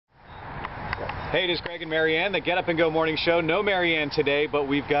Hey, it is Greg and Marianne, the Get Up and Go Morning Show. No Marianne today, but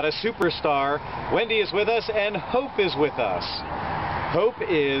we've got a superstar. Wendy is with us, and Hope is with us. Hope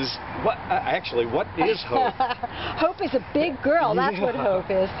is, what is Hope? Hope is a big girl, that's what Hope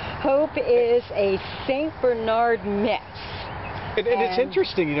is. Hope is a St. Bernard mix. And it's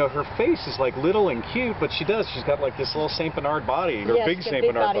interesting, you know, her face is like little and cute, but she's got like this little St. Bernard body, her big St.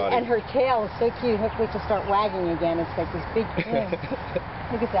 Bernard body. And her tail is so cute. Hopefully she'll start wagging again. It's like this big thing.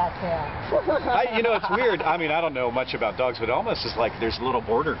 Look at that tail. You know, it's weird. I mean, I don't know much about dogs, but it almost is like there's a little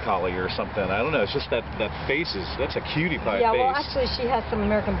border collie or something. I don't know. It's just that face that's a cutie pie face. Yeah, well, actually, she has some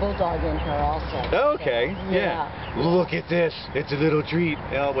American Bulldog in her also. Oh, okay. So, yeah. Look at this. It's a little treat.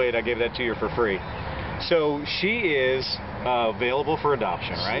 Oh, wait, I gave that to you for free. So she is available for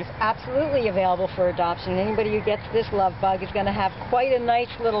adoption, right? She's absolutely available for adoption. Anybody who gets this love bug is going to have quite a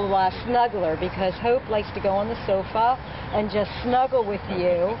nice little snuggler, because Hope likes to go on the sofa and just snuggle with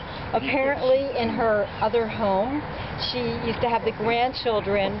you. Apparently, in her other home, she used to have the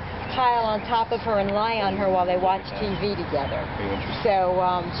grandchildren pile on top of her and lie on her while they watch TV together. So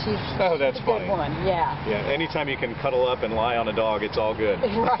she's a good one. Yeah. Yeah. Anytime you can cuddle up and lie on a dog, it's all good.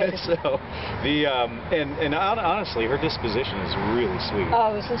 Right. So the and honestly, her disposition is really sweet.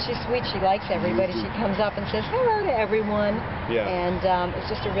 Oh, since she's sweet, she likes everybody. She comes up and says hello to everyone. Yeah. And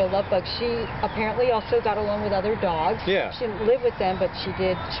it's just a real love bug. She apparently also got along with other dogs. Yeah. She didn't live with them, but she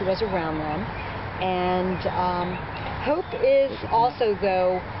did. She was around them. And Hope is also,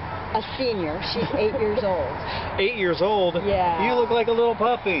 though, a senior. She's 8 years old. 8 years old? Yeah. You look like a little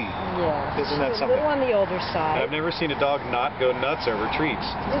puppy. Yeah. Isn't that She's something? a little on the older side. I've never seen a dog not go nuts over treats.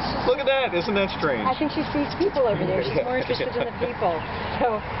 Look at that. Isn't that strange? I think she sees people over there. She's more interested in the people.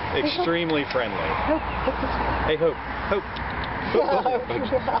 So extremely friendly. Hope. Hey, Hope. Hope. What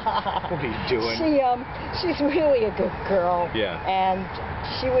are you doing? She's really a good girl. Yeah. And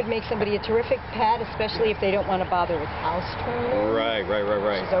she would make somebody a terrific pet, especially if they don't want to bother with house training. Right.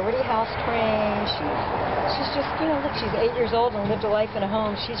 She's already house trained. She's just, you know, look, she's 8 years old and lived a life in a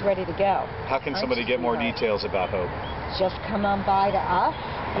home. She's ready to go. How can somebody get more details about Hope? Just come on by to us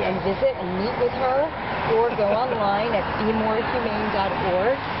and visit and meet with her, or go online at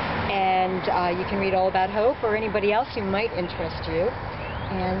bemorehumane.org. And you can read all about Hope or anybody else who might interest you.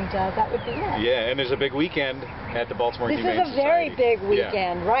 And that would be it. Yeah, and there's a big weekend at the Baltimore Humane Society. This is a very big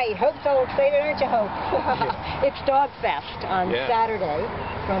weekend, right? Hope's so excited, aren't you, Hope? It's Dog Fest on Saturday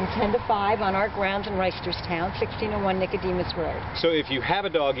from 10 to 5 on our grounds in Reisterstown, 1601 Nicodemus Road. So if you have a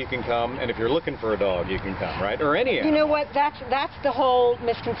dog, you can come, and if you're looking for a dog, you can come, right? Or any animal. You know what? That's the whole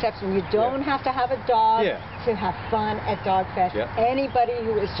misconception. You don't have to have a dog to have fun at Dog Fest. Anybody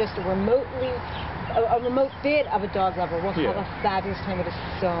who is just a remote bit of a dog lover will have a fabulous time. It is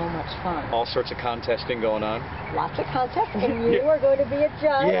so much fun. All sorts of contesting going on. Lots of contests, and you are going to be a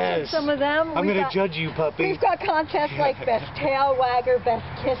judge in some of them. I'm going to judge you, puppy. We've got contests like Best Tail Wagger, Best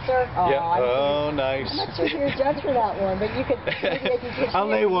Kisser. Oh, nice. I'm not sure you're a judge for that one, but you could. I'll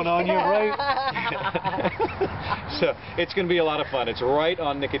lay one on you, right? So it's going to be a lot of fun. It's right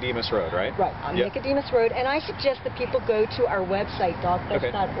on Nicodemus Road, right? Right, on Nicodemus Road. And I suggest that people go to our website,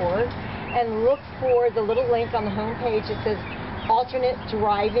 dogfest.org, and look for the little link on the homepage that says alternate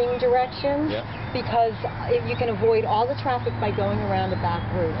driving directions, because you can avoid all the traffic by going around a back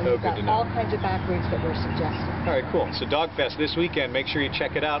route. And we've got all kinds of back routes that we're suggesting. All right, cool. So Dog Fest this weekend. Make sure you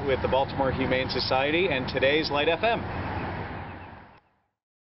check it out with the Baltimore Humane Society and today's Lite FM.